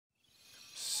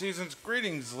Season's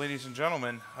greetings, ladies and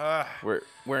gentlemen.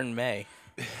 We're in May.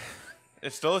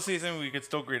 It's still a season. We could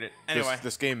still greet it. Anyway,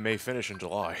 this game may finish in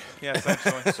July. yeah,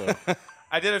 essentially. So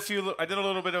I did a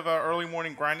little bit of early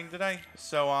morning grinding today.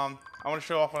 So I want to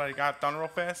show off what I got done real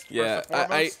fast. Yeah,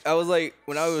 I was like,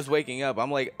 when I was waking up, I'm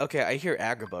like, okay, I hear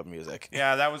Agrabah music.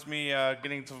 Yeah, that was me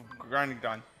getting to grinding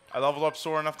done. I leveled up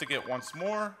Sora enough to get once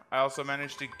more. I also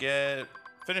managed to get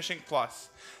Finishing Plus.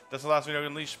 This allows me to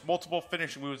unleash multiple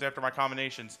finishing moves after my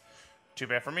combinations. Too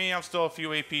bad for me, I'm still a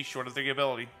few AP short of the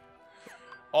ability.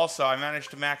 Also, I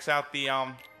managed to max out the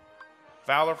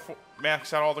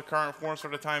max out all the current forms for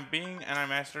the time being, and I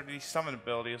mastered the summon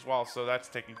ability as well, so that's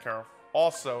taken care of.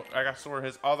 Also, I got Sora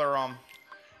his other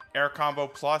air combo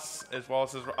plus, as well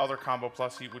as his other combo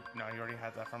plus. He already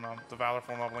had that from the Valor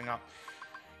form leveling up.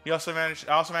 I also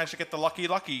managed to get the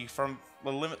Lucky from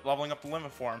the leveling up the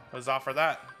limit form. Huzzah for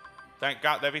that. Thank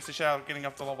God, that beats the shit out of getting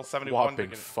up to level 71.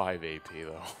 whopping 5 AP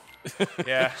though.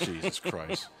 Yeah. Jesus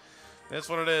Christ. That's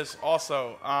what it is.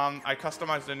 Also, I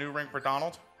customized a new ring for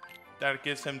Donald. That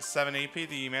gives him 7 AP,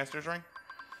 the Master's Ring.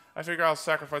 I figure I'll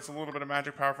sacrifice a little bit of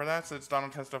magic power for that, since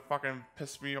Donald has to fucking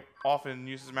piss me off and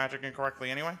uses magic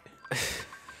incorrectly anyway.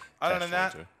 Other than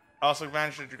that, I also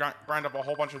managed to grind up a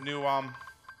whole bunch of new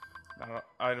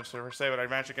items per se, but I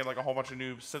managed to get like a whole bunch of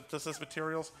new synthesis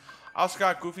materials. I also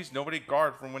got Goofy's Nobody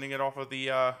Guard from winning it off of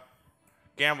the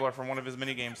Gambler from one of his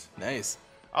minigames. Nice.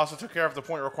 I also took care of the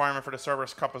point requirement for the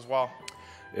Cerberus Cup as well.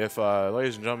 If,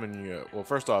 ladies and gentlemen, well,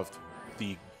 first off,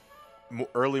 the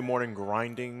early morning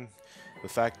grinding, the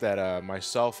fact that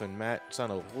myself and Matt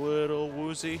sound a little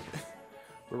woozy.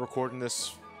 We're recording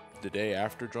this the day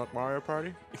after Drunk Mario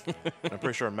Party. I'm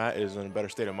pretty sure Matt is in a better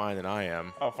state of mind than I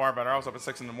am. Oh, far better. I was up at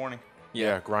 6 in the morning.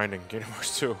 Yeah, grinding Kingdom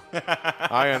Hearts 2.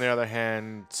 I, on the other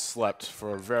hand, slept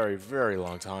for a very, very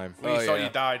long time. We saw you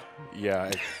died.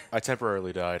 Yeah, I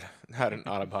temporarily died. Had an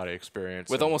out-of-body experience.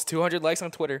 With almost 200 likes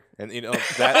on Twitter. And, you know,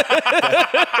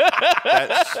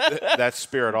 that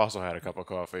spirit also had a cup of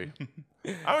coffee.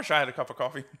 I wish I had a cup of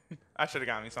coffee. I should have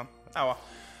gotten me some. Oh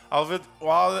well.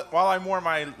 While I mourn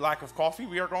my lack of coffee,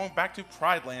 we are going back to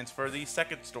Pride Lands for the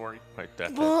second story. Like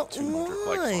that 200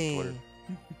 likes on Twitter.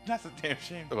 That's a damn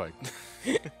shame. Like,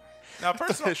 Now,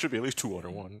 personally, it should be at least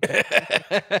 201.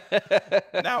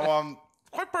 now,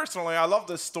 quite personally, I love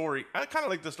this story. I kind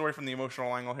of like the story from the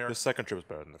emotional angle here. The second trip is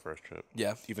better than the first trip.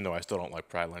 Yeah. Even though I still don't like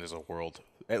Pride Land as a world.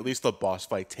 At least the boss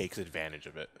fight takes advantage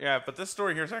of it. Yeah, but this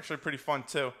story here is actually pretty fun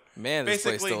too. Man, this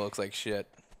place still looks like shit.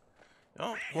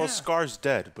 Oh, Well, yeah. Scar's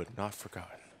dead, but not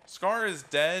forgotten. Scar is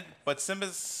dead, but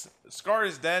Scar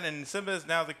is dead, and Simba is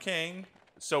now the king.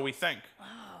 So we think.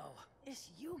 Oh, it's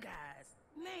you guys.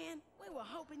 Man, we were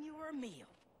hoping you were a meal.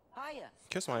 Hiya.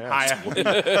 Kiss my ass.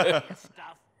 Hiya.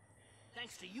 Stuff.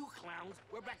 Thanks to you clowns,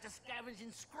 we're back to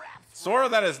scavenging scraps. Sora,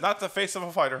 that is not the face of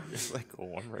a fighter. It's like,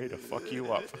 oh, I'm ready to fuck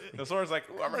you up. The Sora's like,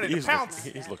 ooh, I'm ready to pounce.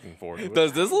 He's looking forward to it.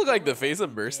 Does this look like the face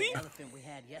of Mercy? The elephant we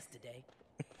had yesterday.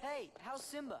 Hey, how's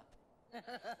Simba?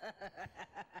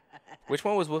 Which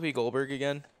one was Whoopi Goldberg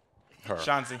again? Her.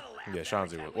 Shanzi. Yeah,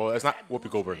 Shanzi. Well, it's not Whoopi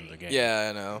Goldberg in the game. Yeah,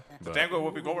 I know. But Damn good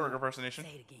Whoopi Goldberg impersonation. Say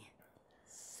it again.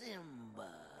 Simba.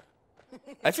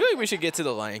 I feel like we should get to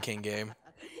the Lion King game.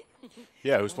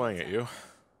 yeah, who's playing it? You?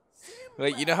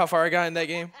 Like, you know how far I got in that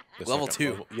game? The Level second 2.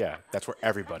 level. Yeah, that's where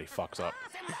everybody fucks up.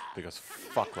 Because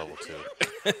fuck level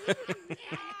 2.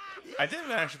 I did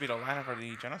manage to beat Atlanta for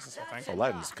the Genesis, I think.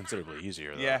 Aladdin's considerably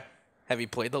easier, though. Yeah. Have you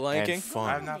played the Lion And King? I fun.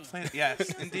 have not played it.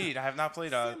 Yes, indeed. I have not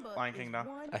played Lion King, though.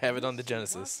 I have it on the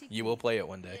Genesis. You will play it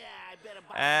one day.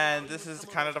 And this is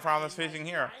kind of the problem that's facing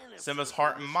here. Simba's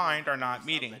heart and mind are not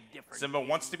meeting. Simba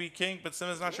wants to be king, but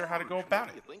Simba's not sure how to go about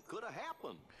it.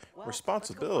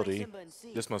 Responsibility?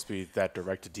 This must be that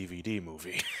direct-to-DVD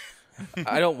movie.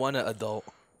 I don't want an adult.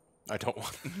 I don't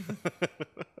want...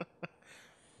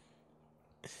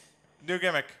 New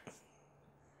gimmick.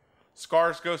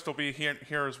 Scar's ghost will be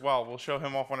here as well. We'll show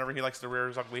him off whenever he likes to rear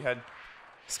his ugly head.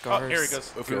 Scar's Oh, here he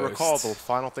goes. If you recall, the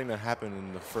final thing that happened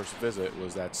in the first visit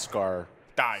was that Scar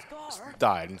Died.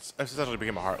 died and essentially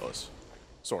became a Heartless.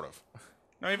 Sort of.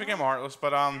 No, he became heartless,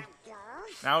 but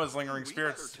now his lingering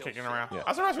spirit's kicking around. Yeah.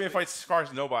 I'm surprised when he fights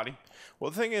Scar's nobody. Well,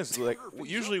 the thing is, like,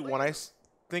 usually when I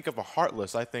think of a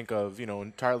Heartless, I think of, you know,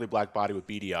 entirely black body with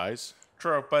beady eyes.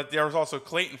 True, but there was also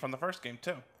Clayton from the first game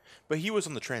too. But he was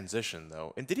on the transition,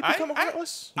 though. And did he become a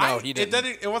Heartless? No, he didn't.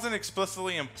 It wasn't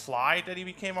explicitly implied that he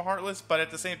became a heartless, but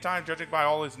at the same time, judging by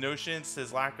all his notions,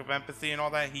 his lack of empathy and all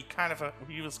that, he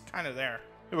was kind of there.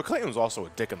 Yeah, but Clayton was also a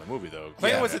dick in the movie, though.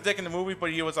 Clayton was a dick in the movie,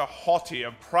 but he was a haughty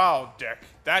and proud dick.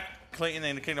 That Clayton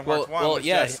in the Kingdom Hearts 1 was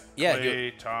just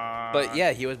Clayton. But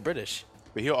yeah, he was British.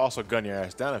 But he'll also gun your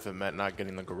ass down if it meant not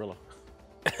getting the gorilla.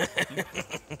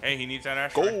 Hey, he needs that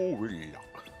asteroid. Gorilla.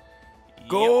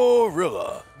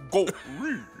 Gorilla.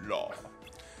 Gorilla.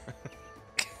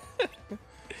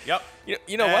 Yep.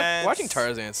 You know what? And Watching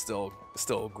Tarzan's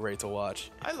still great to watch.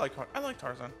 I like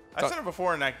Tarzan. I said it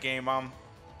before in that game. I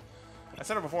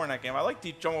like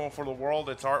the Jungle for the World,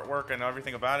 its artwork and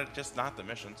everything about it, just not the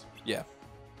missions. Yeah.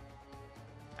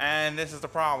 And this is the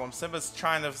problem. Simba's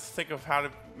trying to think of how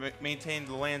to maintain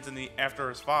the lands after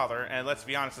his father, and let's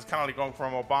be honest, it's kind of like going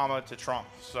from Obama to Trump.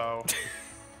 So,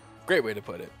 Great way to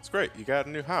put it. It's great. You got a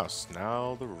new house.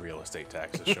 Now the real estate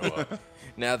taxes show up.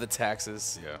 Now the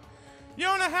taxes. Yeah. you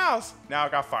own a house. Now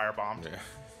it got firebombed. Yeah.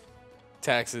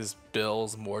 Taxes,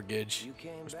 bills, mortgage. You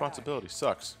came Responsibility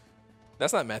sucks.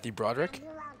 That's not Matthew Broderick.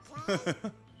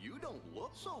 You don't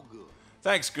look so good.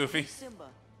 Thanks, Goofy. back. Simba,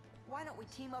 why don't we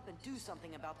team up and do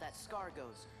something about that Scar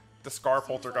ghost? The Scar Seems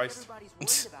like poltergeist. everybody's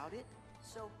worried about it.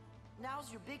 So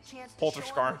now's your big chance to Polter show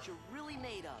 'em Scar. what you're really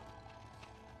made of.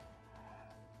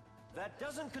 That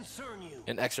doesn't concern you.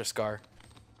 An extra scar.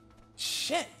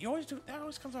 Shit, you always do. That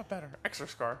always comes out better. Extra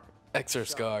Scar. Extra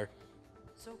scar.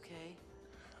 It's okay.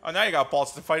 Oh, now you got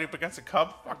balls to fight up against a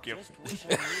cub. Fuck you. Just wish I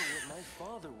knew what my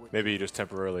father would. Maybe you just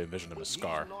temporarily envisioned him as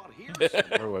Scar. He's not here,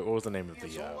 Or wait, what was the name of the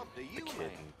It's all up to you, kid? man.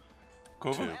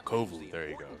 Kovu? Kovu. There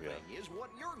you go. Yeah. Thing is what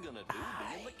you're gonna do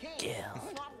being the king.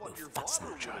 Gil Not what your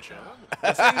father would have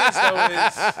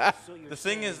done. The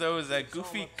thing is though is that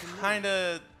Goofy kind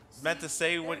of meant to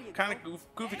say what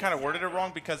Goofy kind of worded it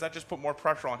wrong because that just put more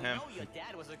pressure on him. Your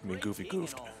dad was a mean Goofy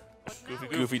goofed?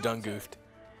 Goofy done goofed.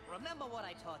 Remember what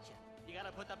I taught you. You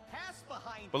gotta put the past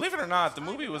behind you. Believe it or not, the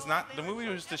movie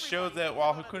was to show that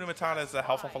while Hakuna Matata is a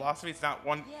helpful philosophy, it's not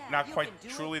quite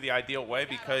truly the ideal way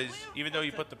because even though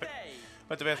you put the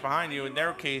past behind you, in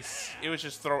their case, it was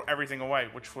just throw everything away,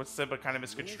 which was Simba kind of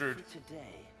misconstrued. Live for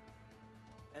today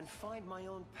and find my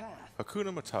own path.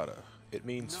 Hakuna Matata. It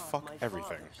means Not fuck my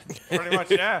everything. Pretty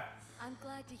much, yeah. I'm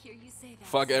glad to hear you say that.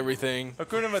 Fuck everything.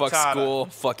 Hakuna Fuck Matata. school.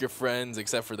 Fuck your friends,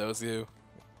 except for those two.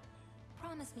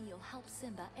 Promise me you'll help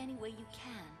Simba any way you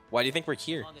can. Why do you think we're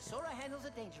here? Long as Sora handles the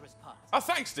dangerous part. Oh,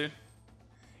 thanks, dude.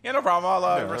 Yeah, no problem. I'll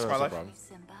Yeah, risk that's my no life. problem.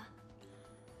 Simba.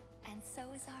 And so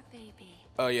is our baby.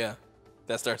 Oh yeah,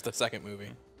 that starts the second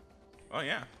movie. Oh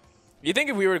yeah. You think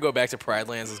if we were to go back to Pride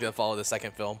Lands, it's gonna follow the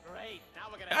second film? Great. Now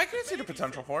we're gonna. I can see the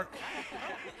potential for it.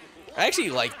 I actually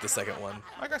liked the second one.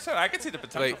 Like I said, I can see the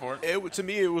potential Like, for it. To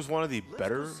me, it was one of the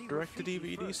better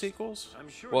direct-to-DVD sequels. I'm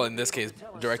sure Well, you in this guys case, can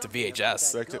tell us direct to something about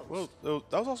VHS. that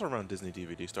That was also around Disney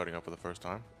DVD starting up for the first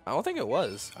time. I don't think it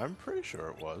was. I'm pretty sure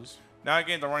it was. Now I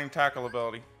gain the running tackle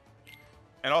ability.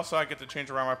 And also I get to change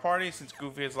around my party since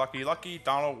Goofy is lucky.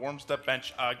 Donald warms the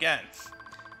bench again.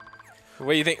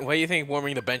 What do you think? What do you think?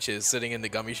 Warming the bench is sitting in the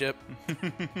gummy ship.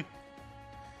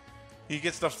 He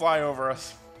gets to fly over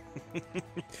us.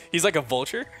 He's like a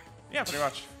vulture. Yeah, pretty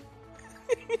much.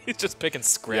 He's just picking Yeah,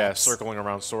 scraps. circling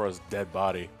around Sora's dead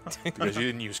body because you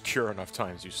didn't use Cure enough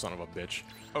times, you son of a bitch.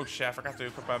 Oh shit, I forgot to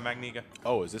equip Magniga.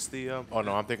 Oh, is this the? Oh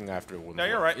no, I'm thinking after. No,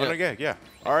 you're right. Oh, no, yeah.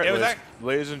 All right, It was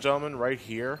ladies and gentlemen, right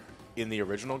here in the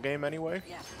original game, anyway.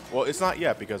 Yeah. Well, it's not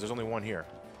yet because there's only one here.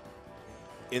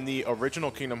 In the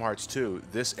original Kingdom Hearts 2,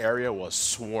 this area was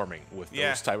swarming with Yeah.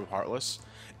 those type of Heartless.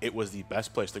 It was the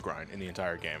best place to grind in the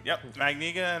entire game. Yep,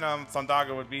 Magniga and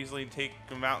Thundaga would easily take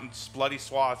them out in bloody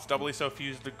swaths, doubly so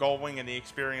fuse the Gullwing and the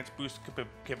experience boost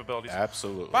capabilities.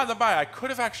 Absolutely. By the by, I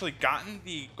could have actually gotten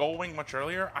the Gullwing much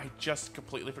earlier. I just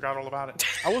completely forgot all about it.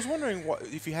 I was wondering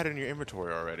if you had it in your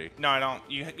inventory already. No, I don't.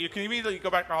 You can immediately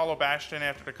go back to Hollow Bastion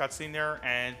after the cutscene there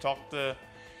and talk to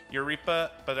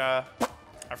Eureka, but I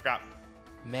forgot.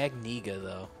 Magniga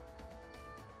though.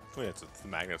 Oh, yeah, it's the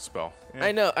magnet spell.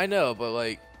 Yeah. I know, but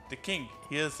like, The king.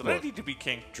 He is ready to be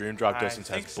king. Dream Drop I Distance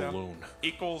think has so. Balloon.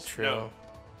 Equals True. no.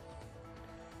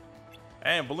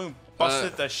 And Balloon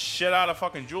busted the shit out of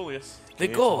fucking Julius. the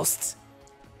ghost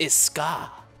is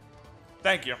Scar.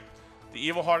 Thank you. The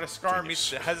evil heart of Scar meets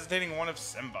the hesitating one of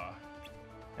Simba.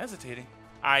 Hesitating.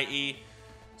 I.e.,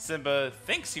 Simba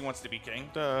thinks he wants to be king,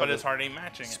 but his heart ain't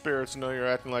matching it. Spirits know you're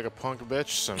acting like a punk bitch,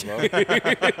 Simba.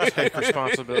 Take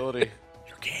responsibility.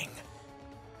 You're king.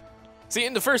 See,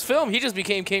 in the first film, he just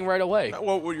became king right away. Now,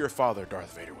 what would your father,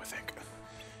 Darth Vader, would think?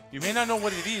 You may not know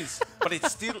what it is, but it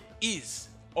still is.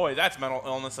 Oh, that's mental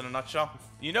illness in a nutshell.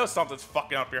 You know something's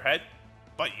fucking up your head,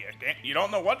 but you don't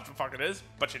know what the fuck it is,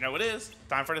 but you know it is.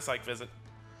 Time for the psych visit.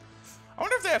 I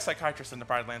wonder if they have psychiatrists in the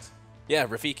Pride Lands. Yeah,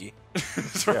 Rafiki.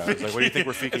 It's Yeah, it's like, what do you think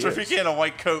Rafiki It's is? Rafiki in a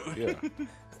white coat. Yeah.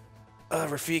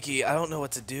 Rafiki, I don't know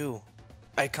what to do.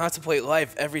 I contemplate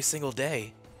life every single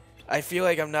day. I feel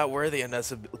like I'm not worthy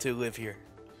enough to live here.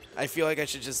 I feel like I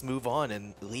should just move on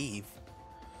and leave.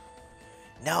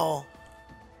 No.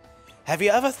 Have you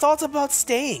ever thought about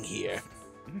staying here?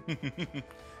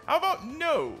 How about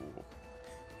no?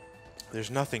 There's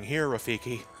nothing here,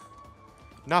 Rafiki.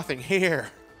 Nothing here.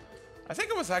 I think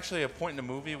it was actually a point in the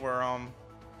movie where no,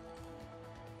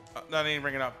 I didn't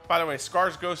bring it up. By the way,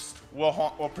 Scar's ghost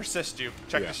will persist you.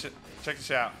 Check this shit. Check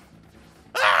this out.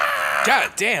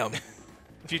 God damn.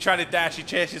 If you try to dash, he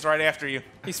chases right after you.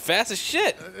 He's fast as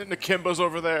shit. And the Kimba's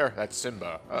over there. That's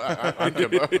Simba. I'm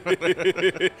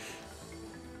Kimba.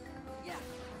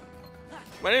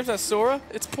 My name's not Sora.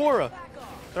 It's Pora.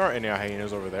 There aren't any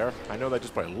hyenas over there. I know that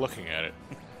just by looking at it.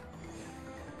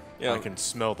 Yeah. I can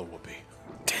smell the whoopee.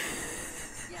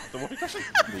 The whoopee cushion?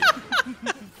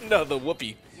 No, the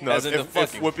whoopee. No, As in the if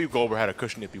fucking. Whoopi Goldberg had a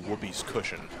cushion, it'd be Whoopi's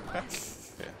cushion.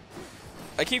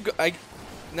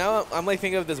 Now I'm like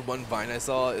thinking of this one Vine I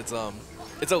saw. It's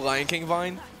a Lion King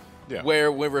Vine. Yeah.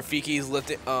 Where when Rafiki's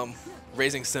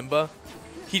raising Simba,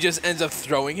 he just ends up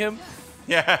throwing him.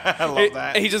 Yeah, I love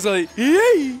that. And he just like,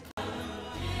 yay!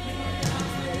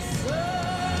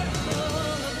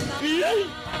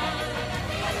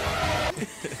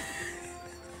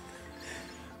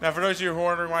 Now, for those of you who are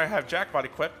wondering why I have Jackpot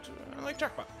equipped, I like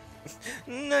Jackpot.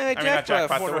 Nah, not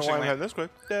Jackpot, the Wonder wishing why I lamp. have this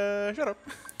quick. Shut up.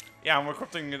 Yeah, I'm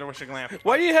equipping the wishing lamp.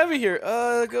 Why do you have it here?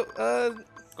 Go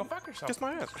fuck yourself. Kiss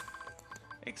my ass.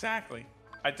 Exactly.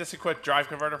 I disequipped Drive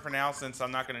Converter for now since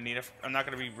I'm not going to need it. I'm not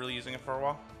going to be really using it for a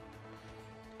while.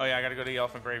 Oh yeah, I got to go to the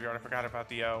Elephant Graveyard. I forgot about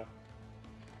the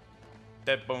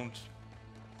dead bones.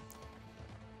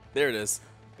 There it is.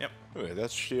 Yep. Wait, that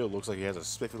shield looks like he has a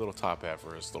spiffy little top hat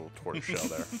for his little tortoise shell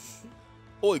there.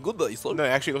 Oh, good day, son. No,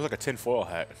 actually, it looks like a tinfoil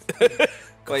hat.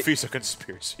 Like- He's a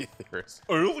conspiracy theorist.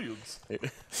 Aliens.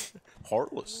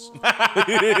 Heartless.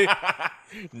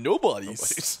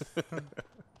 Nobody's.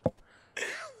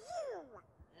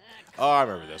 Oh, I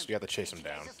remember this. We have to chase him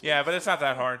down. Yeah, but it's not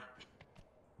that hard.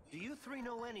 Do you three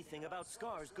know anything about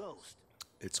Scar's ghost?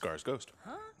 It's Scar's ghost.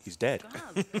 He's dead.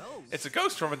 It's a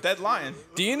ghost from a dead lion.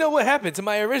 Do you know what happened to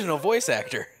my original voice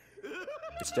actor?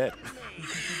 It's dead.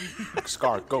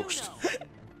 Scar ghost.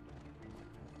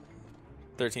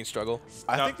 13 struggle.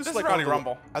 I No, think this this is like is Roddy one of the-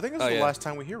 Rumble. I think this Oh, is the yeah. last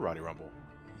time we hear Roddy Rumble.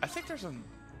 I think there's a.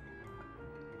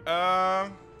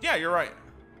 Yeah, you're right.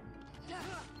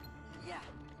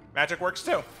 Magic works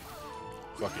too.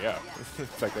 Fuck yeah. In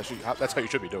fact, that's how you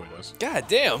should be doing this. God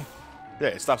damn. Yeah,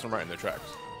 it stops them right in their tracks.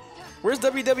 Where's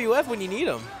WWF when you need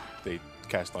him? They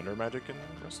cast thunder magic in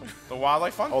wrestling. The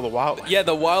wildlife fund. Oh, the wild. Yeah,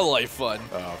 the wildlife fund.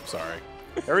 Oh, I'm sorry.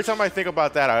 Every time I think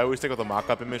about that, I always think of the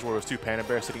mock-up image where it was two panda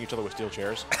bears sitting each other with steel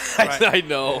chairs. Right. I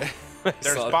know.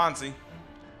 There's Bonzi.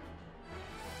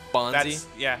 Bonzi. That's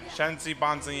Shenzi,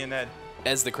 Bonzi, and Ed.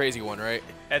 Ed's the crazy one, right?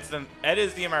 Ed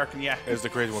is the American. Yeah. It's the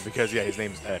crazy one because his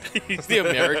name's Ed. He's the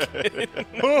American.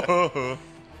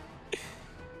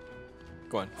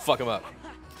 Go on, fuck him up.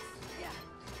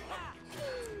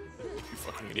 You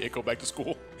fucking idiot! Go back to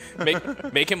school.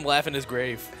 Make him laugh in his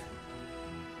grave.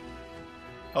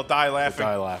 He'll die laughing.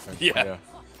 Die laughing. Yeah.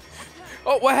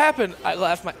 Oh, what happened? I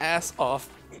laughed my ass off.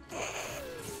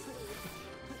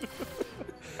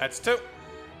 That's two.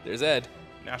 There's Ed.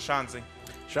 Now Shanzi.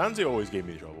 Shanzi always gave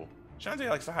me trouble. Shanzi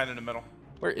likes to hide in the middle.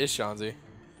 Where is Shanzi?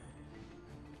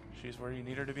 She's where you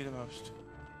need her to be the most.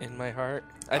 In my heart.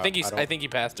 I think I he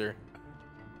passed her.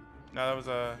 No, that was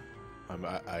a.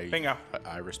 Bingo.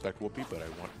 I respect Whoopi, but I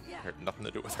want nothing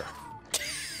to do with her.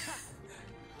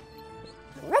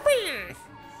 Whoopee!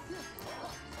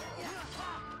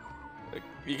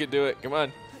 You can do it. Come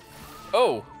on.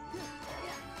 Oh.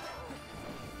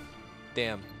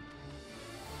 Damn.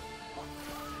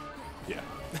 Yeah.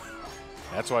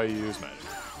 That's why you use magic.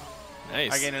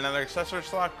 Nice. I gain another accessory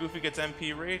slot. Goofy gets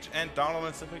MP Rage, and Donald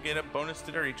and Simba get a bonus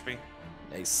to their HP.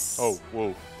 Nice. Oh,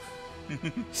 whoa.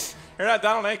 Hear that,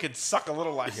 Donald and could suck a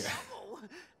little less.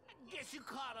 Guess you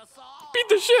caught us all. Beat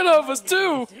the shit out of us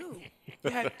too.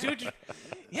 Yeah, dude.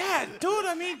 Yeah, dude.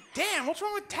 I mean, damn. What's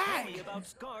wrong with Tell me tag? about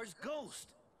Scar's ghost.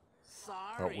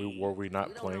 Sorry. Were we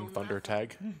not playing Thunder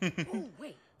Tag? Oh,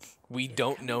 wait. We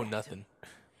don't know nothing.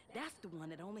 That's the one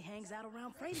that only hangs out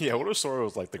around Freddy. Yeah, what if Sora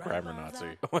was like the grammar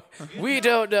Nazi? We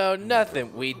don't know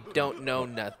nothing. We don't know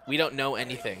nothing. We don't know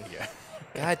anything. Yeah.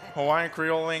 God. Hawaiian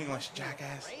Creole English,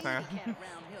 jackass. Cat around here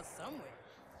somewhere.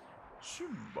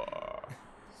 Simba.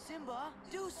 Simba,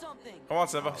 do something. Come on,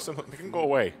 Simba. Simba, make him go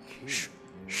away. Shh.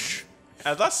 Shh.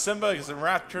 Unless Simba is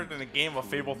enraptured in a game of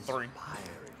Fable 3.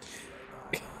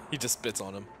 He just spits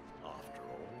on him. After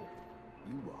all,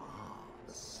 you are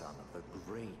the son of the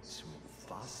great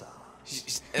Mufasa.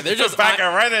 And they're just Back it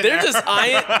right in they're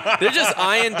there. just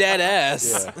eyeing dead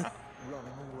ass. Yeah.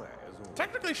 Running away as always.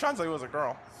 Technically, Shanzi was a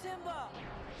girl. Simba.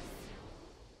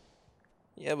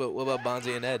 Yeah, but what about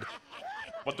Bonzi and Ed?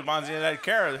 What do Bonzi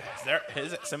care?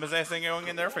 Simba's ass ain't going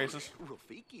in their faces.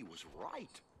 Rafiki was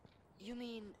right. You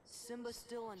mean Simba's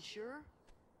still unsure?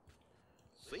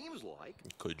 Seems like.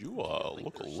 Could you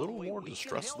look a little more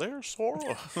distressed there,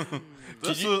 Sora?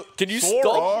 Can you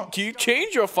stop? Can you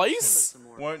change your face?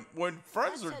 When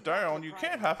friends are down, you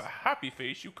can't have a happy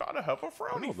face. You gotta have a I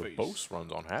frowny know the face. boast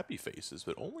runs on happy faces,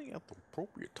 but only at the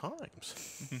appropriate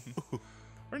times.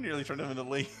 We're nearly turned him into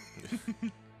Lee.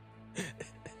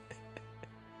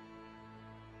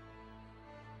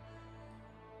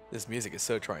 This music is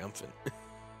so triumphant.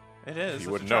 It is. You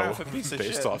It's would a know triumphant piece of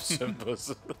based shit. off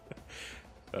Simba's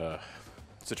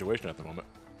situation at the moment.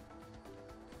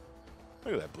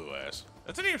 Look at that blue ass.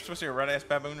 Isn't he supposed to be a red ass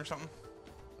baboon or something?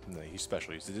 No, he's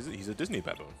special. He's a Disney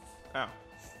baboon. Oh.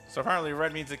 So apparently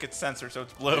red means it gets censored, so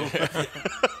it's blue.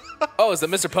 Oh, it's the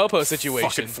Mr. Popo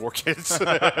situation. Fucking 4 kids.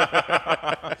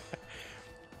 The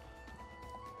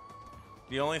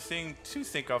only thing to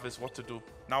think of is what to do,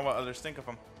 not what others think of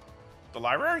him. The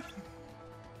library?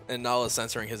 And Nala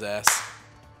censoring his ass.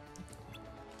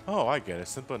 Oh, I get it.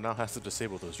 Simba now has to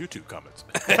disable those YouTube comments.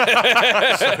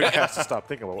 So he has to stop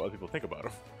thinking about what other people think about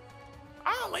him.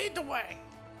 I'll lead the way.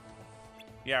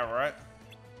 Yeah, right.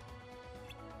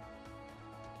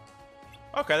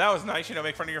 Okay, that was nice. You know,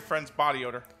 make fun of your friend's body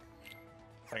odor.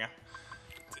 Hang on.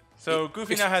 So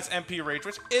Goofy now has MP Rage,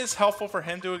 which is helpful for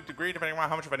him to a degree, depending on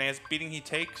how much of an ass beating he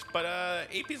takes. But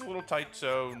AP's a little tight,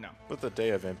 so no. But the day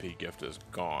of MP gift is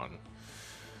gone.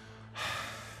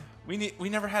 We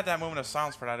never had that moment of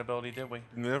silence for that ability, did we?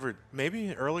 Never.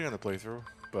 Maybe early on the playthrough,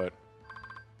 but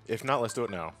if not, let's do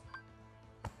it now.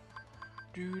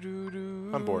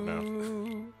 I'm bored now.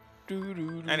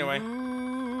 Anyway.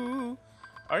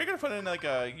 Are you going to put in like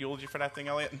a eulogy for that thing,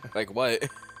 Elliot? Like what?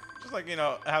 Just like, you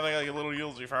know, having like a little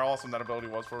eulogy for how awesome that ability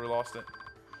was before we lost it.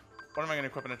 What am I going to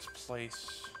equip in its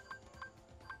place?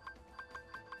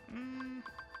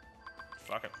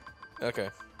 Fuck it. Okay.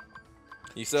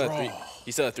 You still have 3.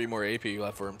 You still have 3 more AP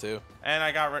left for him too. And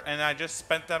I just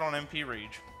spent that on MP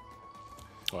Rage.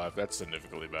 Well, that's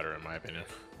significantly better in my opinion.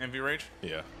 MP Rage?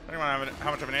 Yeah. Depending on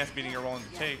how much of an ass beating you're willing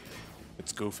to take.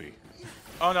 It's Goofy.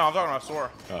 Oh no, I'm talking about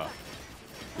Sora. Oh.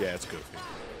 Yeah, it's Goofy.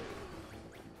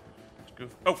 It's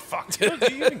Goofy. Oh fuck. You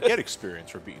even get experience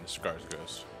for beating Scar's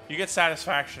Ghost. You get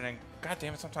satisfaction, and god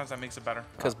damn it, sometimes that makes it better.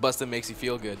 Because busting makes you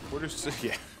feel good. What is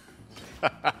yeah.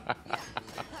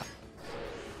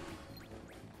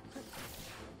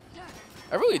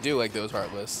 I really do like those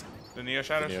Heartless. The Neo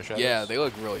Shadows? Neo Shadows? Yeah, they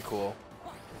look really cool.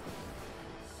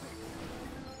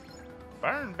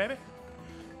 Burn, baby.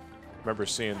 Remember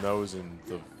seeing those in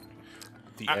the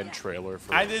end trailer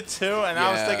for. I did too, and I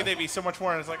was Yeah. thinking they'd be so much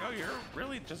more, and it's like, oh, you're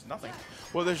really just nothing.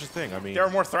 Well, there's the thing. I mean, They were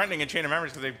more threatening in Chain of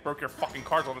Memories because they broke your fucking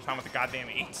cards all the time with the goddamn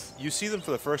 8s. you see them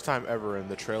for the first time ever in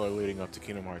the trailer leading up to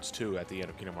Kingdom Hearts 2 at the end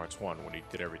of Kingdom Hearts 1 when he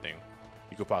did everything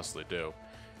you could possibly do.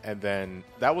 And then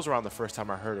that was around the first time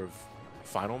I heard of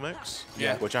Final Mix,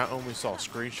 Yeah. which I only saw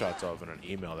screenshots of in an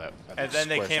email that. And then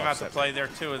they came out to play there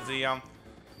too. Is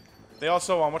they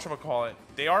also whatchamacallit,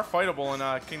 they are fightable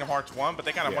in Kingdom Hearts 1, but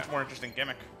they got a much more interesting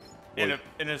gimmick. In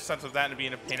a sense of that and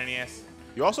being a pain in the ass.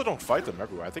 You also don't fight them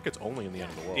everywhere. I think it's only in the end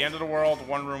of the world. The end of the world,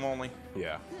 one room only.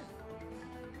 Yeah.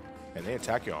 And they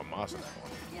attack you en masse in that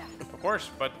one. Of course,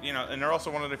 but you know, and they're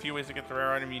also one of the few ways to get the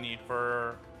rare item you need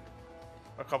for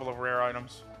a couple of rare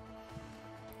items.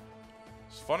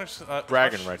 It's fun as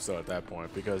Bragging rights though at that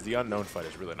point because the unknown fight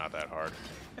is really not that hard.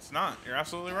 It's not. You're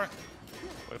absolutely right.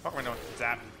 What the fuck am I doing?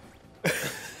 Zap.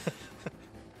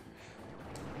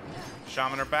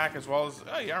 Shaman are back as well as.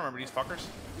 Oh yeah, I remember these fuckers.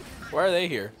 Why are they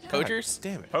here? Poachers? God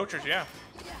damn it. Poachers, yeah.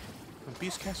 When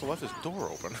Beast Castle left his door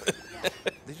open,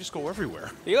 they just go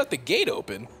everywhere. They left the gate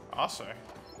open. I'll say.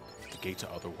 The gate to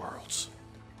other worlds.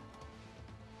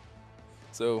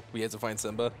 So we had to find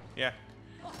Simba. Yeah.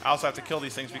 I also have to kill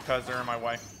these things because they're in my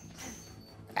way.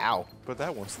 Ow. But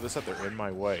that one, so they said they're in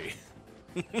my way.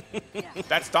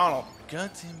 That's Donald.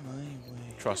 Got in my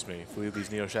way. Trust me, if we leave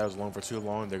these Neo Shadows alone for too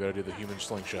long, they're gonna do the human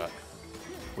slingshot,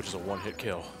 which is a one-hit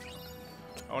kill.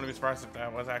 I wouldn't be surprised if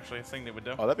that was actually a thing they would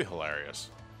do. Oh, that'd be hilarious.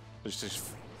 It's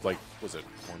just like, was it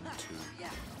 1, 2?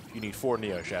 You need 4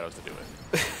 Neo Shadows to do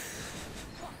it.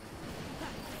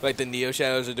 Like the Neo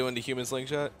Shadows are doing the human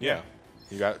slingshot? Yeah.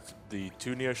 You got the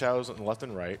 2 Neo Shadows on the left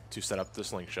and right to set up the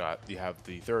slingshot. You have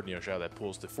the 3rd Neo Shadow that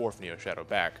pulls the 4th Neo Shadow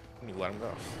back, and you let him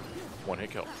go.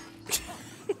 One-hit kill.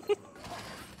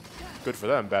 Good for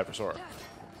them, bad for Sora.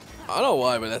 I don't know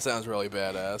why, but that sounds really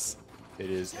badass. It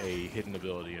is a hidden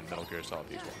ability in Metal Gear Solid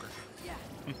Peace Walker.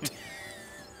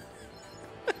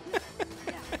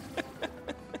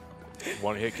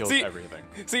 one-hit kills everything.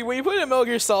 See, when you put in Metal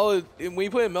Gear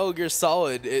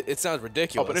Solid, it sounds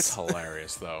ridiculous. Oh, but it's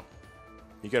hilarious though.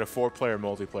 You get a 4-player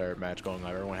multiplayer match going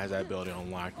on. Everyone has that ability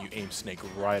unlocked. You aim Snake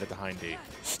right at the hind D.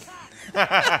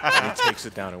 And he takes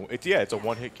it down. It's a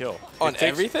one-hit kill. On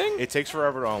everything? It takes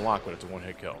forever to unlock, but it's a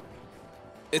one-hit kill.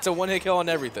 It's a one-hit kill on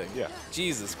everything. Yeah.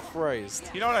 Jesus Christ.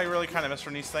 You know what I really kind of miss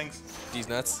from these things? These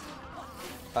nuts.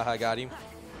 Haha, got him.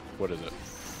 What is it?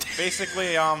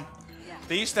 Basically,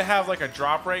 they used to have like a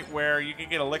drop rate where you could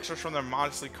get elixirs from them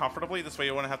modestly comfortably. This way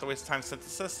you wouldn't have to waste time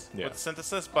with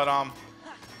synthesis. But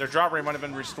their drop rate might have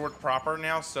been restored proper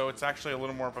now, so it's actually a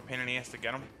little more of a pain in the ass to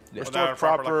get them. Restored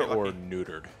proper or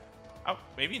neutered? Oh,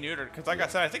 maybe neutered. Because like I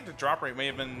said, I think the drop rate may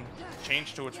have been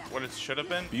changed to what it should have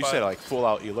been. But you said like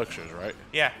full-out elixirs, right?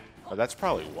 Yeah. But that's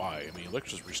probably why. I mean,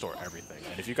 elixirs restore everything.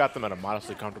 And if you got them at a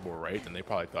modestly comfortable rate, then they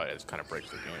probably thought it kind of breaks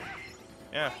the game.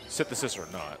 Yeah. Synthesis or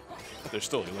not, they're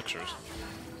still elixirs.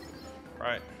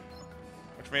 Right.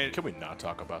 Which made it... Can we not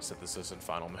talk about synthesis and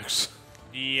Final Mix?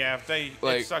 Yeah, if they...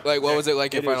 Like what was it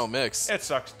like in Final Mix? It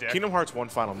sucks dick. Kingdom Hearts 1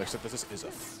 Final Mix synthesis is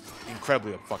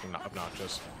incredibly fucking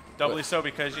obnoxious. Doubly so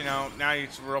because, you know, now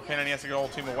it's a real pain in the ass to get an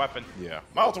ultimate weapon. Yeah.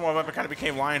 My ultimate weapon kind of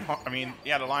became Lionheart. I mean,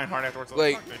 yeah, the Lionheart afterwards.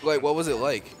 Like what was it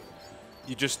like?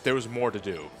 There was more to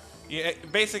do. Yeah,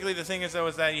 basically the thing is though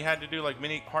is that you had to do like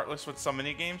mini Heartless with some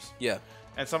mini games. Yeah.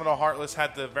 And some of the Heartless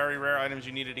had the very rare items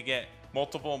you needed to get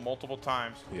multiple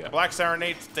times. Yeah. The Black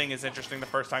Serenade thing is interesting the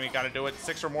first time you got to do it.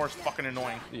 6 or more is fucking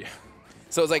annoying. Yeah.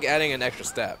 So it's like adding an extra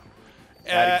step.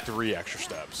 Adding 3 extra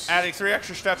steps. Adding 3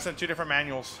 extra steps and 2 different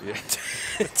manuals. Yeah.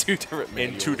 2 different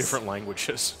manuals. In 2 different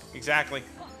languages. Exactly.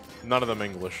 None of them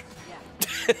English.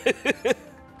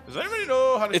 Does anybody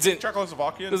know how to speak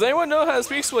Czechoslovakian? Does anyone know how to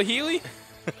speak Swahili?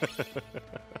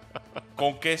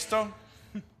 Conquesto?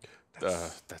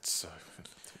 That's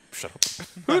shut up.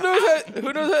 Who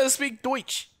knows how to speak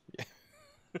Deutsch?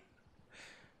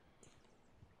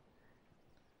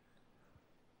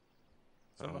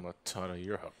 I'm a ton of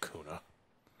your Hakuna.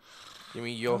 You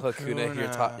mean Yo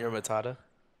Hakuna your Matata?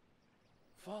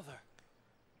 Father.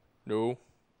 No.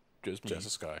 Just a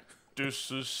Sky.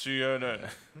 This is CNN.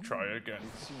 Try again.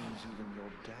 It seems even your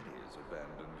daddy has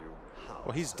abandoned you. How?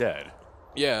 Well, he's dead.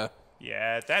 Yeah.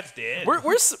 Yeah, that's dead.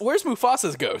 Where's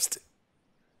Mufasa's ghost?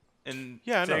 And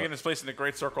I know. taking his place in the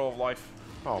Great Circle of Life.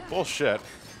 Oh, bullshit.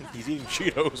 He's eating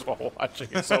Cheetos while watching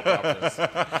his soap operas.